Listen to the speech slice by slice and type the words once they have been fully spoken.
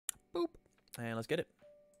Boop. And let's get it.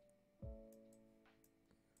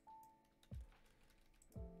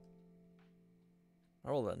 I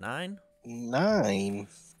rolled a 9. 9.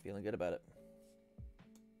 Feeling good about it.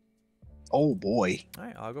 Oh boy.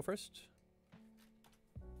 Alright, I'll go first.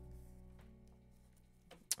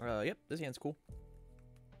 Yep, this hand's cool.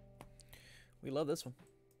 We love this one.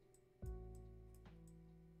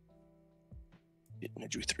 I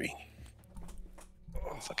drew 3.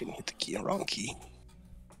 Oh, fucking hit the key, wrong key.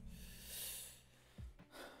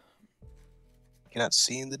 Cannot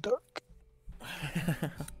see in the dark.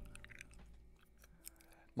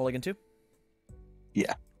 Mulligan 2?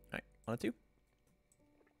 Yeah. Alright, on a 2.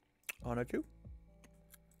 On a 2.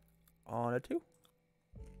 On a 2.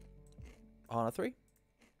 On a 3.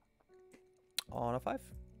 On a 5.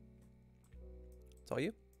 It's all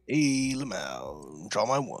you. Hey, Lamau. Draw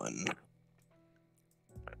my 1.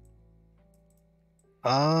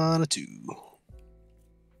 On a 2.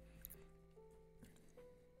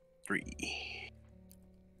 3.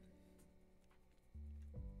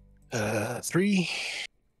 3.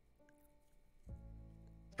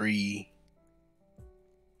 3.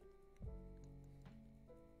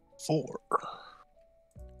 4.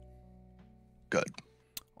 Good.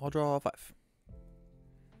 I'll draw a 5.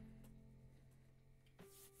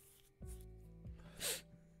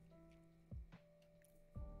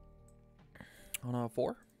 On a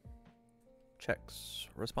 4. Checks.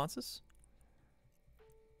 Responses?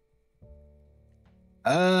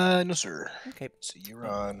 No, sir. Okay. So you're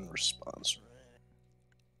on response, right?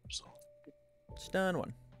 So. Stun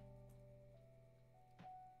 1.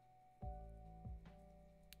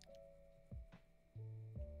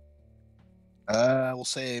 We'll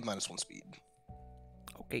say -1 speed.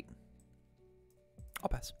 Okay. I'll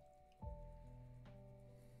pass.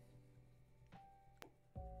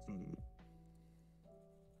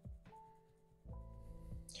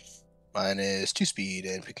 -2 speed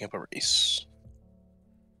and picking up a race.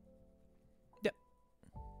 Yep.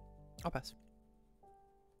 I'll pass.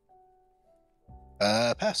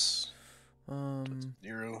 Pass.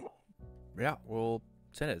 0. Yeah, we'll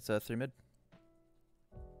send it. It's a 3 mid.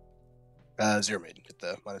 0 mid. Get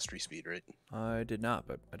the -3 speed, right? I did not,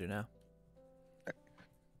 but I do now.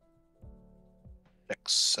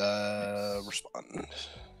 X. Respond.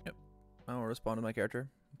 Yep. I'll respond to my character.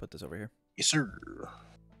 Put this over here. Yes, sir.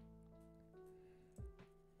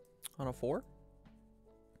 On a 4.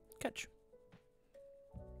 Catch.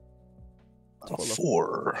 On a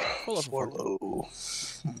 4. Full of 4. Low.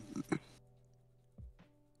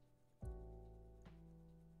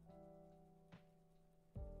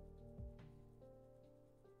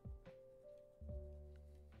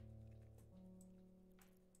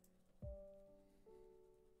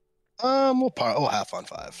 We'll half on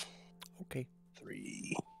 5. Okay.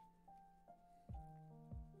 3.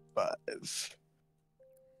 5.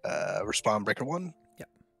 Respond breaker 1. Yep.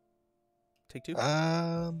 Take 2.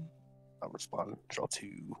 I'll respond. Draw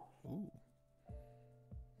 2. Ooh.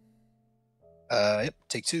 Yep.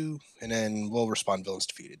 Take 2, and then we'll respond. Villains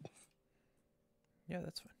defeated. Yeah,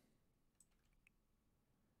 that's fine.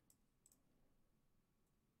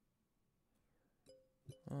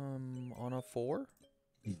 On a 4.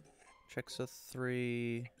 Checks a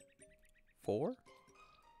 3. 4.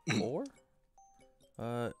 4.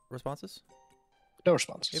 Responses? No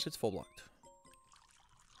responses. If it's full blocked.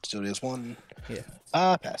 Still is 1. Yeah.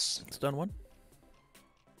 Pass. Stun 1.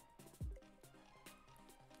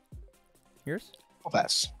 Yours? I'll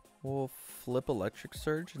pass. We'll flip Electric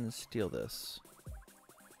Surge and steal this.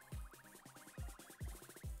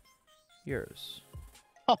 Yours.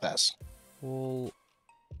 I'll pass. We'll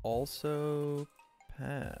also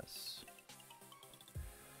pass.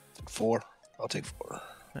 4. I'll take 4.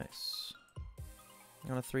 Nice.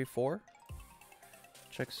 On a 3, 4.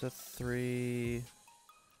 Checks a 3,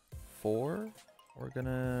 4. We're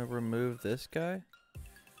gonna remove this guy.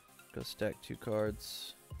 Go stack 2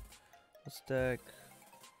 cards. We'll stack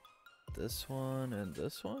this one and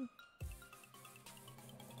this one.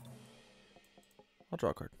 I'll draw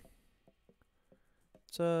a card.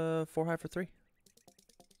 It's a 4 high for 3.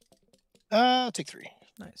 I'll take 3.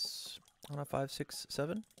 Nice. On a 5, 6,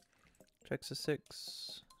 7. Checks a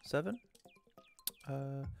 6, 7.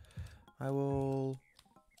 I will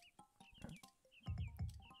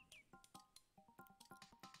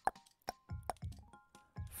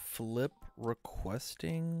flip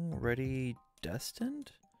requesting ready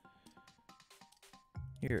destined.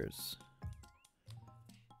 Yours.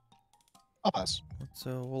 I'll pass.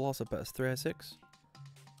 So we'll also pass 3 high 6.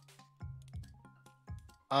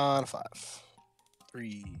 On 5.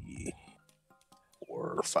 3,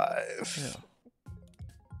 4, 5. Yeah.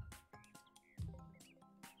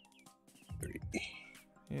 3.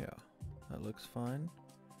 Yeah, that looks fine.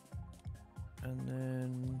 And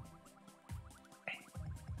then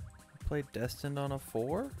play Destined on a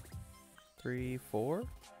 4. 3, 4.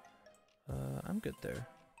 I'm good there.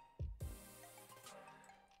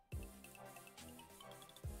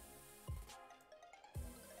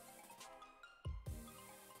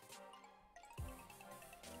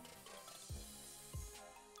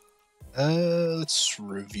 Let's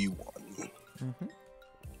review 1. Mm-hmm.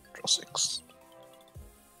 Draw 6.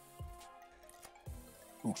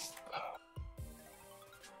 Oof.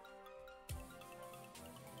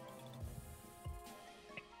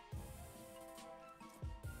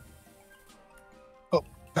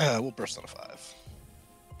 Oh, we'll burst on a 5.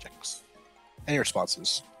 Checks. Any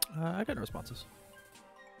responses? I got no responses.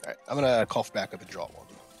 Alright, I'm gonna call for backup and draw 1.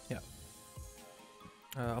 Yeah.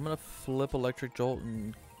 I'm gonna flip Electric Jolt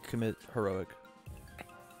and commit Heroic.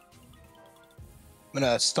 I'm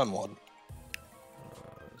gonna stun 1.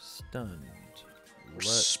 Stunned.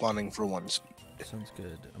 Responding for 1 speed. Sounds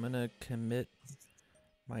good. I'm gonna commit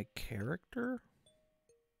my character.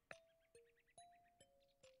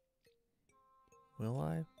 Will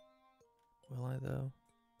I? Will I though?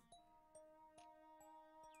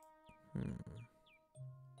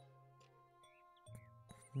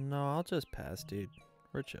 No, I'll just pass, dude.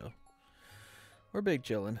 We're chill. We're big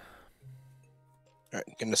chillin'. Alright,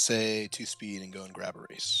 gonna say 2 speed and go and grab a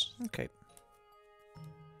race. Okay.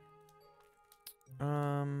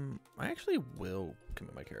 I actually will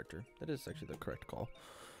commit my character. That is actually the correct call.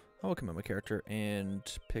 I will commit my character and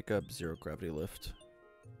pick up 0 gravity lift.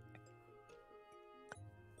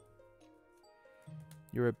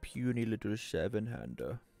 You're a puny little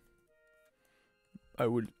 7-hander. I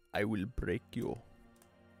will break you.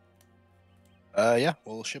 Yeah,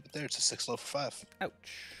 we'll ship it there. It's a 6 low for 5.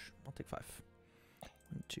 Ouch. I'll take 5.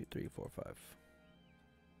 1, 2, 3, 4, 5.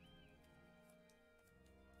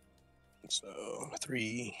 So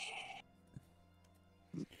 3.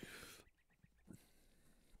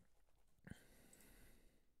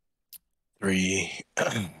 3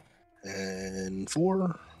 and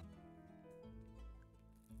 4.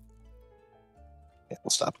 Yeah, we'll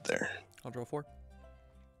stop it there. I'll draw 4.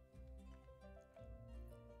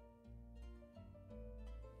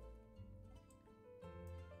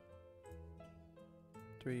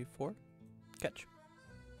 Three, 4. Catch.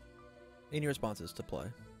 Any responses to play?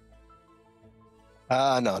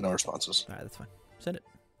 No responses. Alright, that's fine. Send it.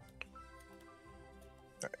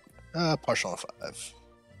 Partial on 5.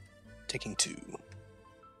 Taking 2.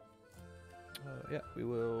 Yeah, we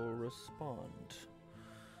will respond.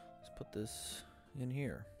 Let's put this in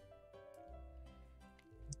here.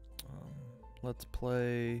 Let's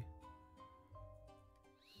play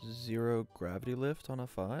 0 gravity lift on a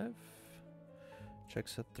 5.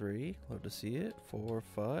 Checks at 3. Love to see it. 4,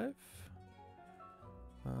 5.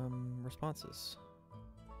 Responses.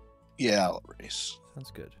 Yeah, I'll race.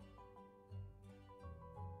 Sounds good.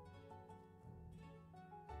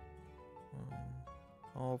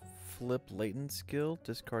 I'll flip latent skill,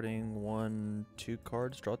 discarding 1, 2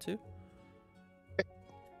 cards, draw 2.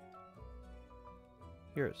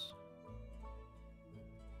 Yours.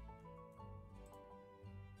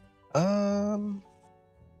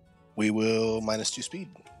 We will -2 speed.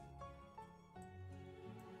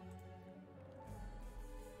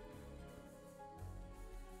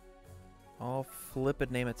 I'll flip a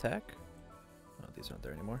name attack. Oh, these aren't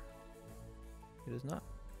there anymore. It is not.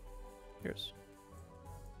 Yours.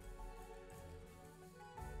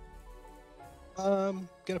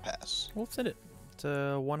 Gonna pass. We'll send it. It's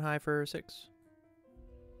 1 high for 6.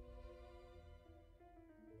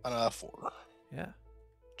 On a 4. Yeah.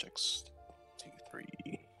 Checks 2,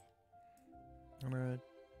 3. I'm gonna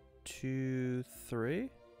 2, 3.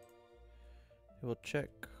 We'll check.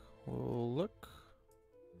 We'll look.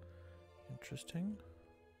 Interesting.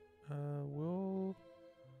 We'll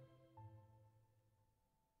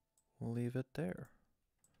leave it there.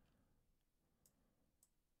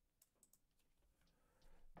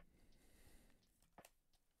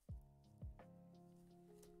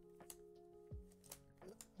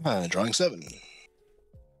 Drawing 7.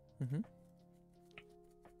 Mm-hmm.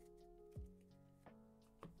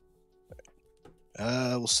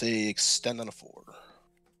 We'll say extend on a 4.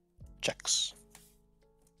 Checks.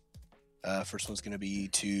 First one's gonna be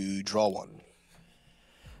to draw 1.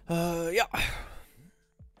 Yeah.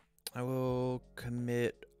 I will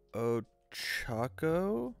commit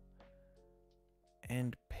Ochaco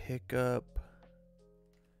and pick up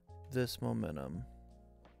this momentum.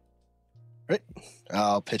 Right.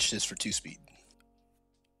 I'll pitch this for 2 speed.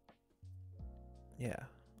 Yeah,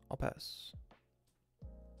 I'll pass.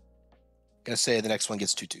 Gonna say the next one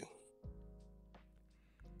gets 2/2.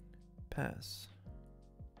 Pass.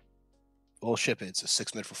 We'll ship it. It's a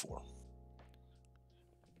 6 mid for 4.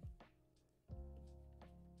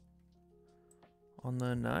 On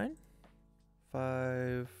the 9.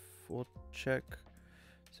 5. We'll check.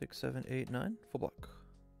 6, 7, 8, 9. Full block.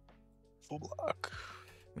 Full block.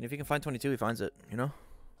 I mean, if he can find 22, he finds it, you know?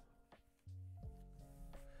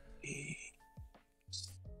 8,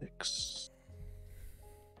 6.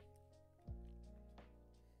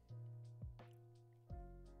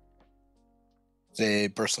 They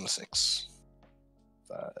burst on a 6.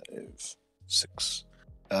 5, 6.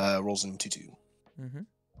 Rolls in 2-2. Mm-hmm.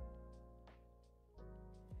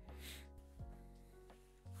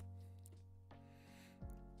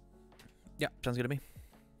 Yeah, sounds good to me.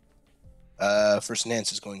 First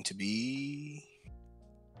enhance is going to be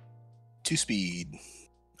 2 speed.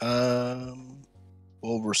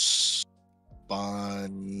 We'll respond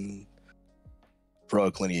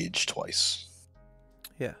Heroic Lineage twice.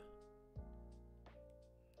 Yeah.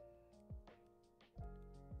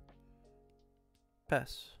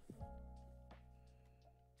 Pass.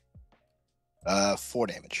 4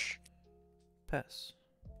 damage. Pass.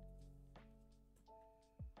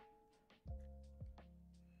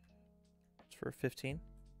 It's for 15.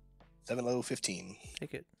 7 low, 15.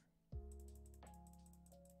 Take it.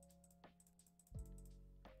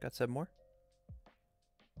 Got 7 more?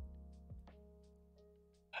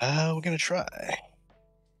 We're gonna try.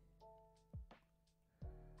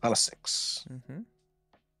 On a 6. Mm-hmm.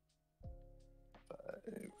 5,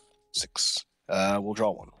 6. We'll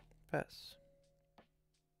draw 1. Pass.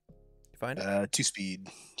 You find it? 2 speed.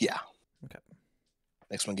 Yeah. Okay.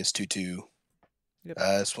 Next one gets 2-2. Yep.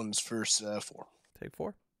 This one's first 4. Take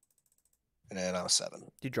 4. And then on a 7. Do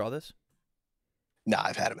you draw this? Nah,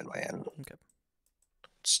 I've had him in my hand. Okay.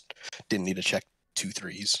 Just didn't need to check 2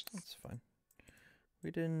 3s. That's fine.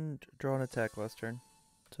 We didn't draw an attack last turn,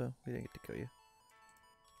 so we didn't get to kill you.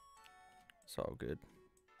 It's all good.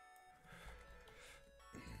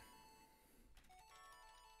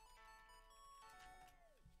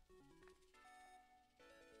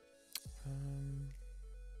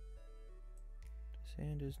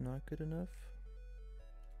 Sand is not good enough.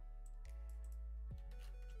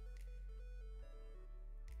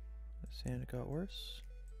 The sand got worse.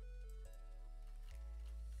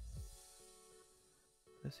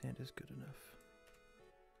 This hand is good enough.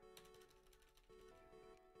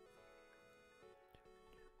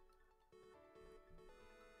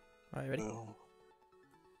 Alright, ready?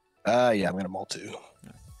 Yeah, I'm gonna mull 2.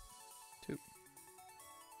 No. 2.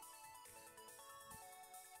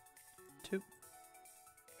 2.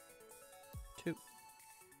 2.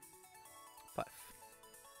 5.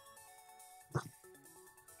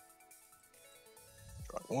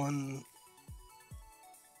 Draw 1.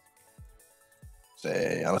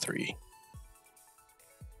 Say on a 3.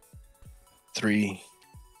 3.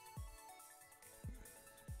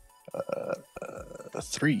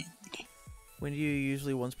 3. When do you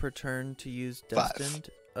usually once per turn to use 5. Destined?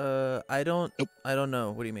 I don't. Nope. I don't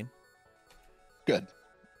know. What do you mean? Good.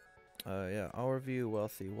 Yeah. I'll review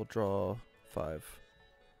Wealthy. We'll draw 5.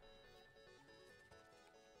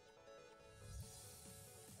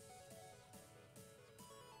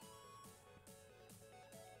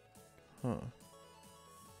 Huh.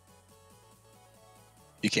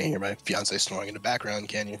 You can't hear my fiance snoring in the background,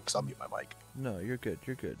 can you? Because I'll mute my mic. No, you're good.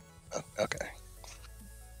 You're good. Oh, okay.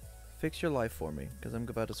 Fix your life for me, because I'm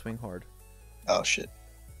about to swing hard. Oh, shit.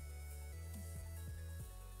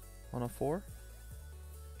 On a 4.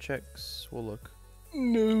 Checks. We'll look.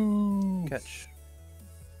 No. Catch.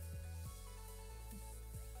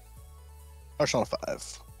 Arch on a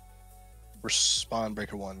 5. Respond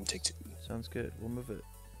breaker 1, take 2. Sounds good. We'll move it.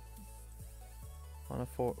 On a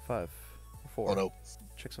 4, 5. 4. Oh no.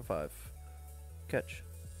 Checks a 5. Catch.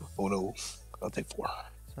 Oh no. I'll take 4.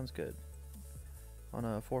 Sounds good. On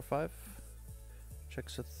a 4, 5.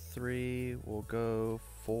 Checks a 3. We'll go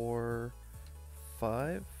 4,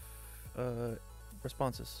 5.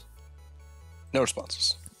 Responses. No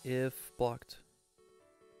responses. If blocked.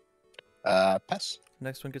 Pass.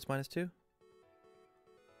 Next one gets -2.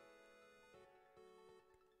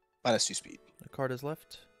 -2 speed. The card is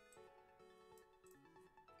left.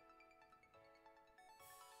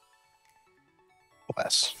 We'll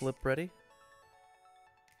pass. Flip ready.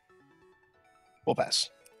 We'll pass.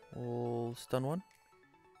 We'll stun 1.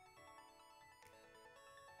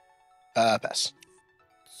 Pass.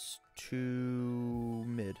 It's 2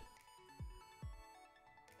 mid.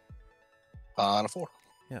 On a 4.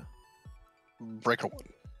 Yeah. Breaker 1.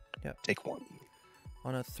 Yep. Take 1.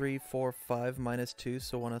 On a 3, 4, 5, -2,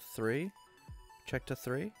 so on a 3. Check to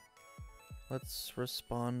 3. Let's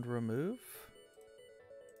respond remove.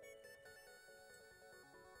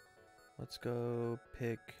 Let's go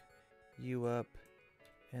pick you up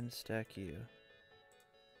and stack you.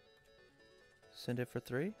 Send it for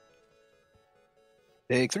 3.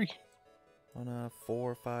 Take 3. On a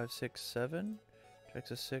 4, 5, 6, 7.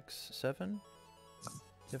 Checks a 6, 7.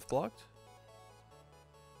 If blocked.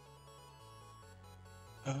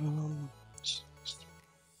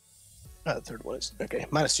 The third one is okay.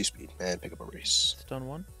 -2 speed and pick up a race. Stun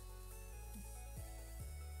 1.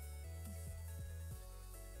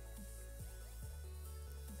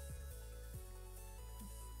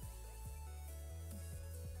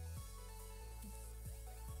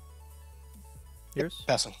 Yours?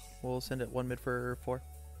 Passing. We'll send it 1 mid for 4.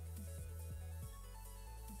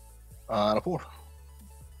 On a 4.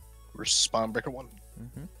 Spawn breaker 1.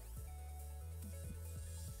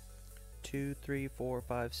 2, 3, 4,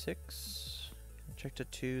 5, 6. Check to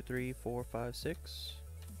 2, 3, 4, 5, 6.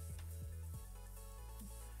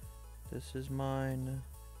 This is mine.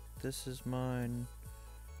 This is mine.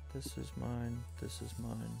 This is mine. This is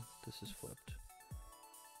mine. This is flipped.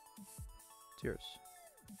 It's yours.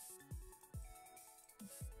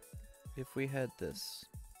 If we had this.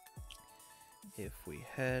 If we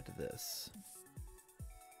had this.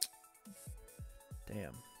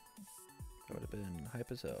 Damn. That would have been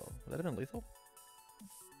hype as hell. Would that have been lethal?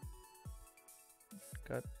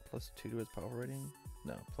 Got +2 to his power rating?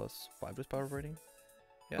 No, +5 to his power rating?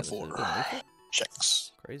 Yeah, this would have been lethal?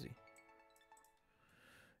 Checks. Crazy.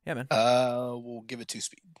 Yeah, man. We'll give it 2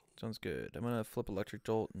 speed. Sounds good. I'm gonna flip Electric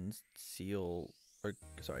Jolt and seal... Or,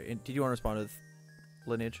 sorry, and did you want to respond with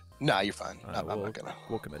Lineage? Nah, you're fine. I'm we'll, not gonna.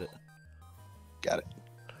 We'll commit it. Got it.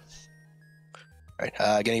 Alright,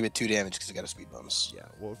 gonna give it 2 damage because I got a speed bonus. Yeah,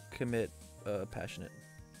 we'll commit Passionate.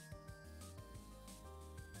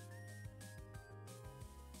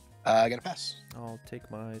 Gonna pass. I'll take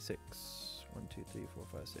my 6. 1, 2, 3, 4,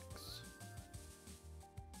 5, 6.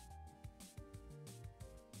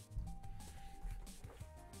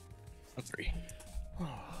 A 3.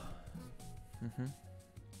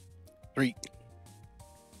 3. 3.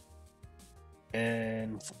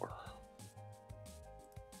 And 4.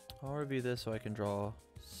 I'll review this so I can draw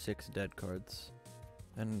 6 dead cards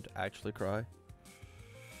and actually cry.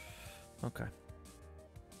 Okay.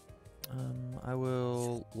 I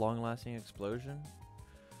will Long-Lasting Explosion.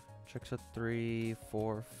 Checks a 3,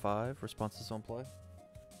 4, 5. Responses on play.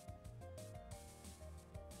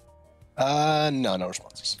 No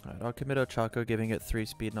responses. Alright, I'll commit Ochaco, giving it 3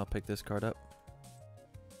 speed, and I'll pick this card up.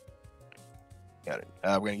 Got it.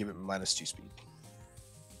 We're gonna give it -2 speed.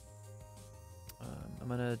 I'm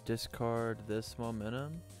gonna discard this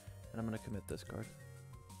momentum, and I'm gonna commit this card.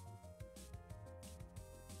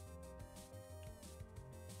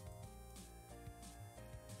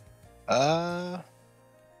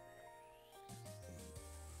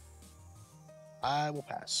 I will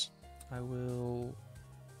pass. I will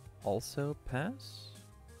also pass.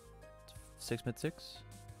 6 mid 6.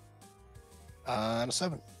 On a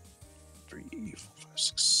 7. 3, 4, 5,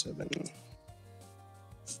 6, 7.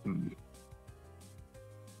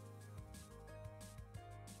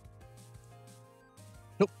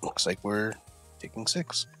 Nope. Looks like we're taking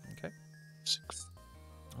 6. Okay. 6.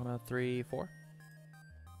 On a 3, 4.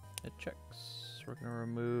 It checks. We're gonna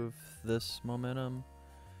remove this momentum.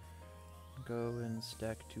 Go and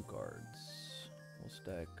stack 2 guards. We'll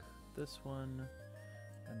stack this one,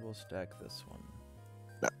 and we'll stack this one.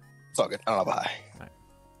 No, it's all good. I don't have a high. Alright.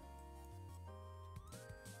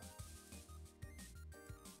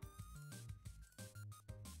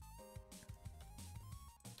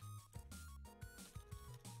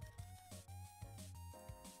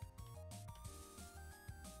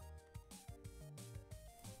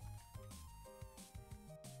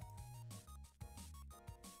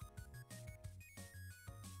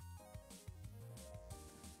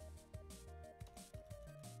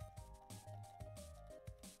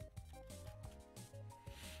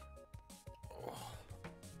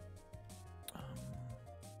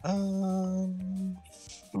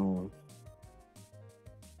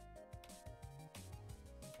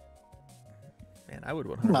 Man, I would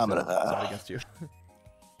 100% side against you. I'm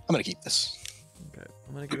gonna keep this. Okay,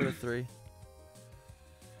 I'm gonna give it a 3.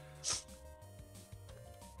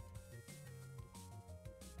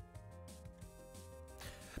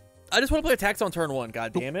 I just want to play attacks on turn 1.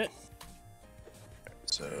 God damn it!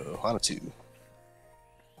 So on a 2.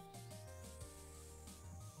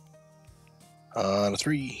 On a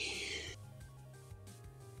 3.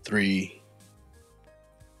 3.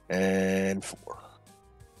 And 4.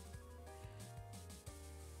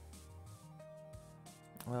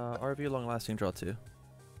 RV Long-Lasting, draw 2.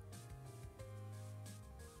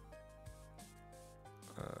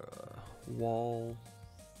 Wall.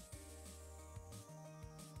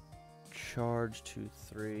 charge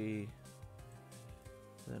 2/3.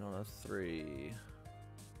 Then on a 3.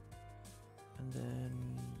 And then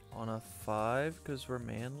on a 5, because we're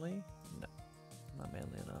manly? No, not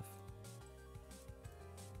manly enough.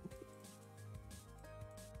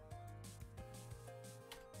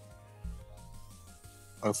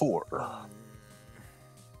 On 4.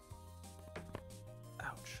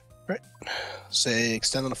 Ouch. Right. Say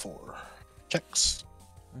extend on a 4. Checks.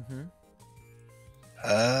 Mm-hmm.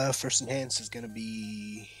 First enhance is gonna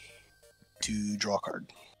be to draw a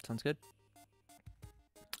card. Sounds good.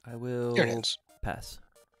 I will Your hands. pass.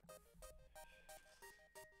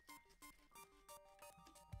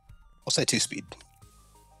 I'll say 2 speed.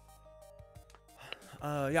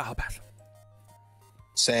 Yeah, I'll pass.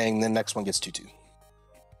 Saying the next one gets 2/2.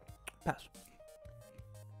 Pass.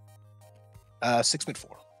 6 mid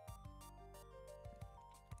 4.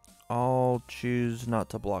 I'll choose not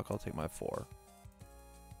to block. I'll take my 4.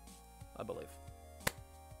 I believe.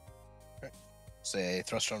 Say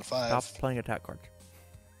thruster on a 5. Stop playing attack cards.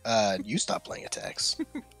 You stop playing attacks.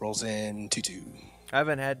 Rolls in 2/2. I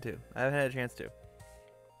haven't had to. I haven't had a chance to.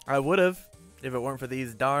 I would have if it weren't for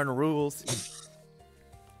these darn rules.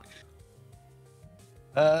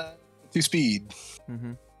 2 speed.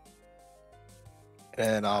 Mm-hmm.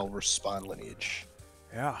 And I'll respond lineage.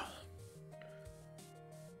 Yeah.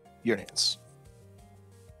 Your hands.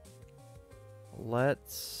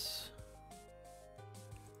 Let's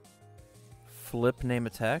flip name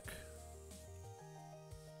attack.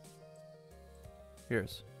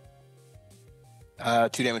 Yours.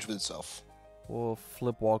 2 damage with itself. We'll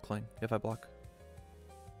flip wall cling if I block.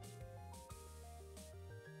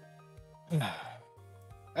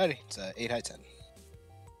 Alrighty, it's 8 high 10.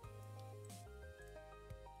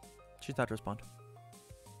 Choose not to respond.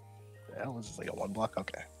 The hell is this, like a 1 block?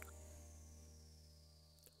 Okay.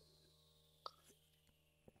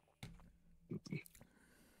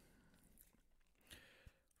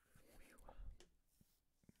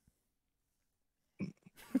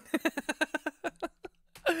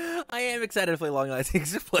 I am excited to play Long Lasting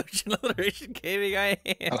Explosion Alliteration Gaming. I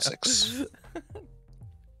am. 6.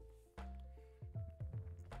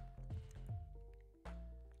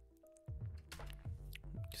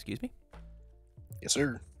 Excuse me? Yes,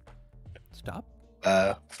 sir. Stop.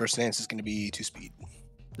 First enhance is going to be 2 speed.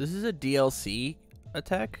 This is a DLC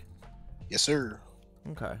attack? Yes, sir.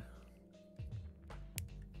 Okay.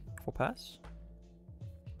 Full pass?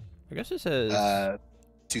 I guess it says...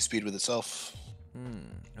 2 speed with itself.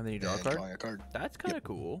 And then you draw a And card? drawing a card. That's kind of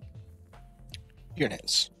cool. Your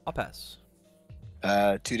hands. I'll pass.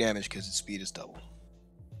 2 damage because its speed is double.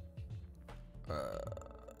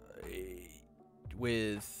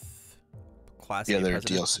 With classic Yeah, they're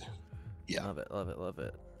president. DLC. Yeah. Love it, love it, love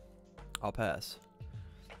it. I'll pass.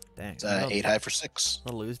 Dang. It's 8 high for 6.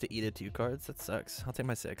 I'll lose to eat a 2 cards? That sucks. I'll take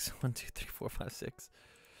my 6. 1, 2, 3, 4, 5, 6.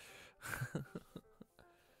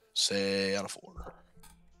 Say on a 4.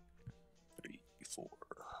 3, 4.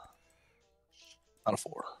 On a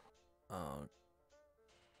 4.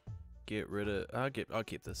 Get rid of... I'll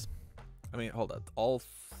keep this. I mean, hold up. Or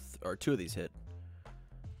 2 of these hit.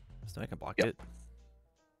 So I can block it.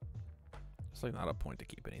 It's like not a point to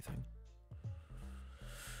keep anything.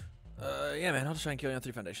 Yeah, man. I'll just try and kill you on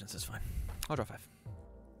 3 foundations. That's fine. I'll draw 5.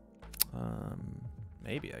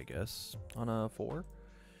 Maybe, I guess. On a 4.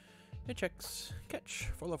 It checks. Catch.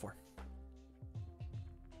 4 low 4.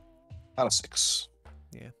 On a 6.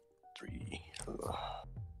 Yeah. 3.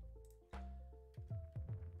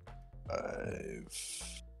 5.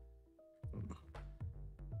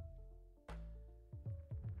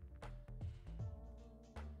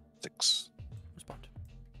 6. Respond.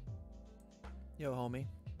 Yo, homie.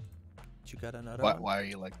 You got another one? Why are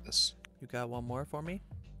you like this? You got one more for me?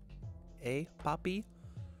 Poppy?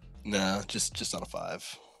 No, just on a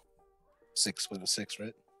 5. 6 with a 6,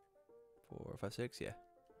 right? 4, 5, 6, yeah.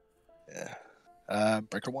 Yeah.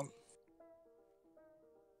 Breaker 1.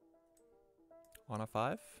 On a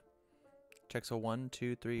 5. Checks a 1,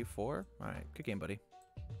 2, 3, 4. Alright, good game, buddy.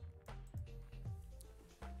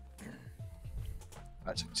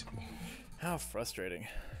 I took 2. How frustrating.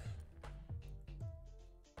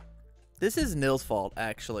 This is Nil's fault,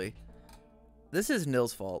 actually. This is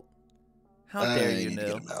Nil's fault. How dare you, need to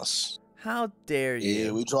Nil? get a mouse. How dare you?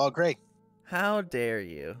 Yeah, we draw gray. How dare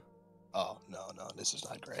you? Oh, no, this is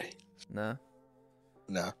not gray. No?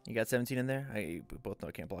 No. You got 17 in there? We both know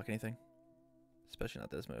I can't block anything. Especially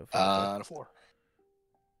not this move. On a 4.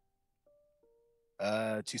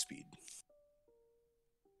 2 speed.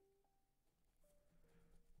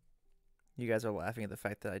 You guys are laughing at the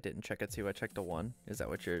fact that I didn't check a 2, I checked a 1. Is that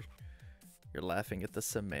what you're laughing at the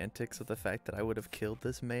semantics of the fact that I would have killed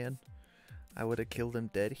this man? I would have killed him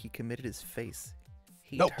dead. He committed his face.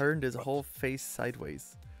 He Nope. turned his whole face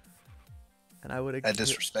sideways. And I would have. I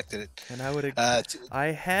disrespected it. And I would have. I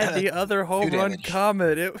had the other home 2 run damage.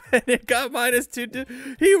 comment. It got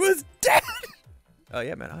 -2. He was dead. Oh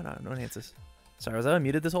yeah, man. I know. No enhances. Sorry, was I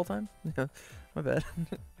unmuted this whole time? My bad.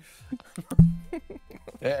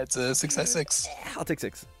 Yeah, it's a 6/6. I'll take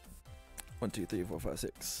 6. 1, 2, 3, 4, 5,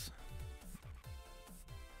 6.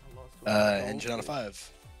 Engine on a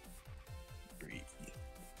 5. 3,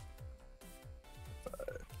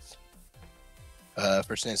 5.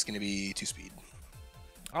 First hand's going to be 2 speed.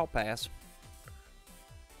 I'll pass.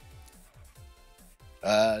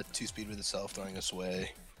 2 speed with itself, throwing us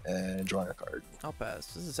away, and drawing a card. I'll pass.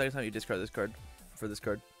 This is the second time you discard this card for this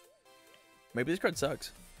card. Maybe this card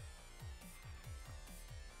sucks.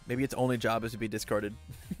 Maybe its only job is to be discarded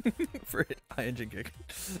for high engine kick.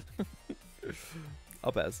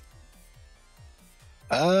 I'll pass.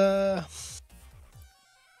 Yeah,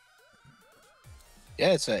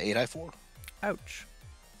 it's a 8/4. Ouch.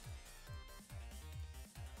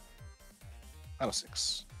 Out of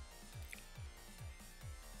 6.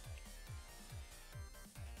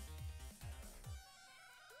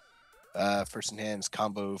 First in hand's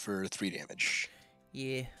combo for 3 damage.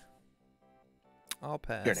 Yeah. I'll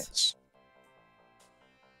pass. Your hands.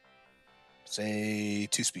 Say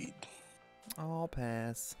 2 speed. I'll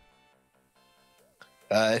pass.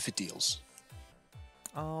 If it deals.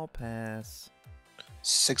 I'll pass.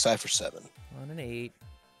 6/5 for 7. 1 and 8.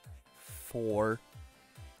 4.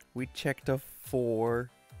 We checked a 4.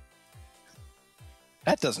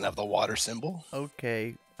 That doesn't have the water symbol.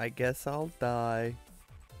 Okay, I guess I'll die.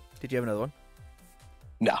 Did you have another one?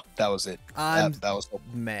 No, that was it. I'm That was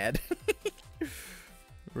mad.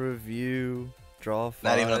 Review. Draw 5.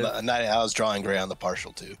 not even on the. Not, I was drawing gray on the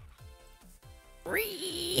partial too.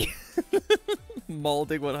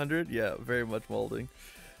 Molding 100? Yeah, very much molding.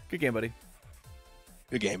 Good game, buddy.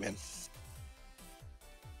 Good game, man.